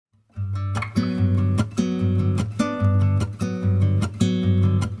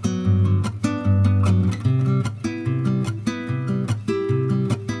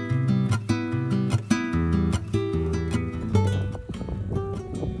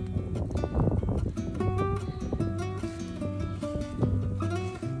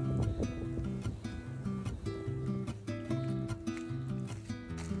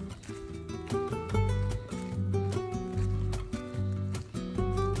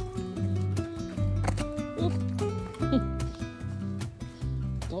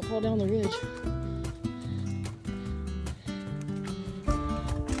all down the ridge.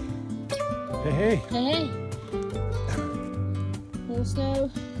 Hey, hey. Hey, hey. Little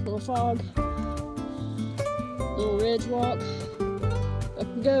snow, little fog, little ridge walk. Up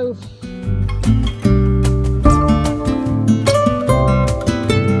we go.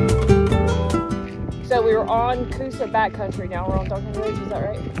 So we were on Coosa backcountry, now we're on DuncN Ridge, is that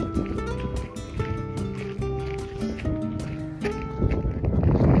right?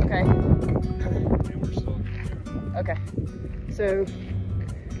 Okay. Okay. So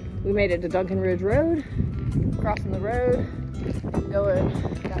we made it to DuncN Ridge Road, crossing the road, going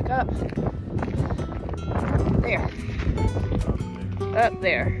back up. There. Up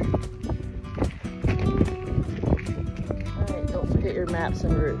there. Alright, don't forget your maps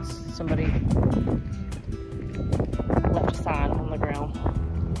and routes. Somebody left a sign on the ground.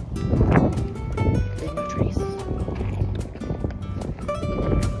 Leave no trace.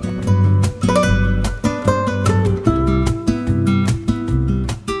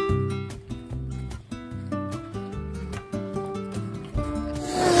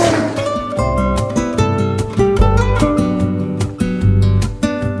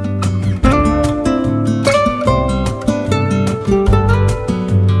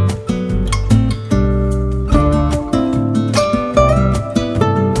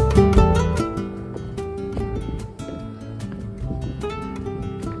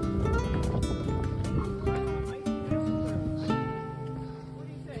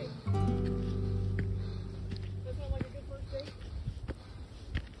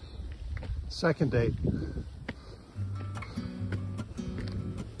 Second date.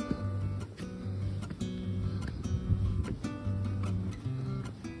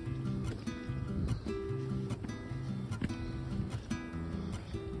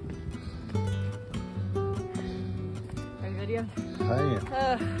 Are you video? I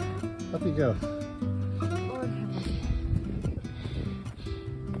am. Up you go. Lord have mercy.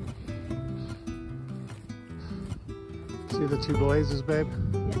 See the two blazes, babe?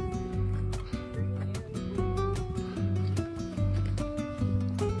 Yeah.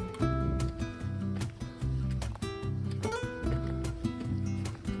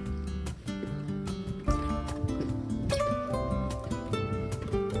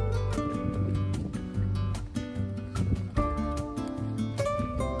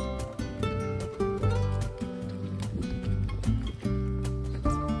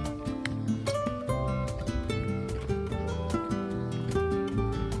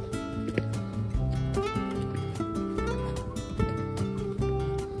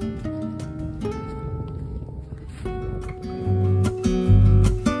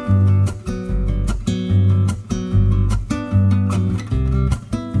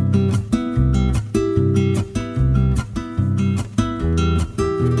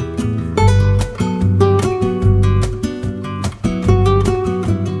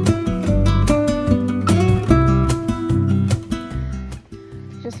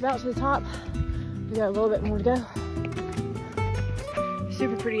 About to the top. We got a little bit more to go.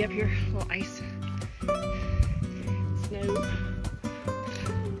 Super pretty up here. A little ice, snow.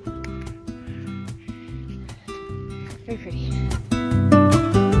 Very pretty.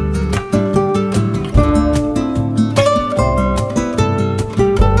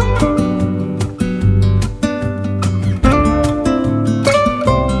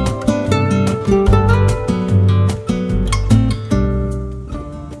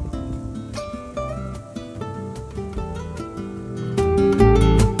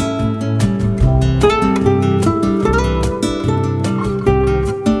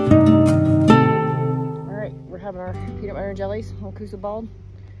 Our peanut butter and jellies on Coosa Bald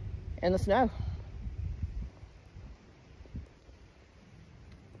in the snow.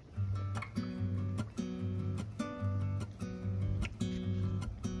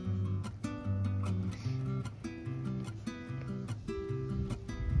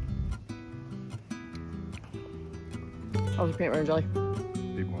 How's your peanut butter and jelly?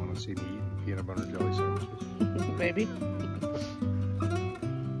 People want to see me eat peanut butter and jelly sandwiches. Maybe.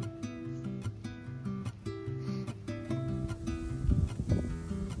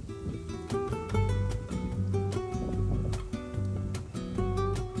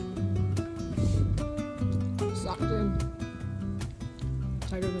 Socked in.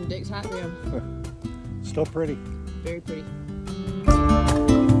 Tighter than Dick's hat band. Still pretty. Very pretty.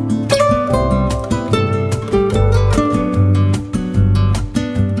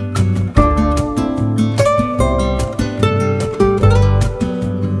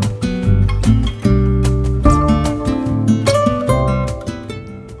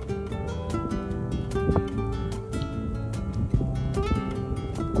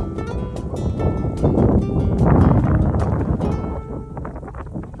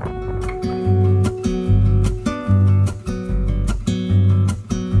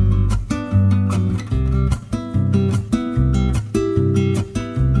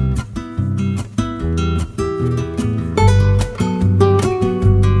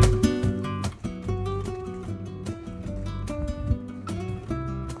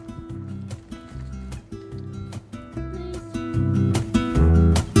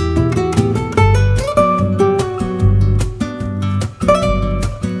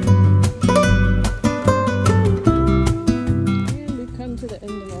 to the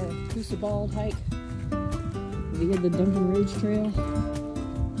end of our Coosa Bald hike via the DuncN Ridge Trail.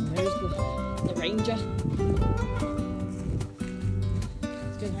 And there's the ranger.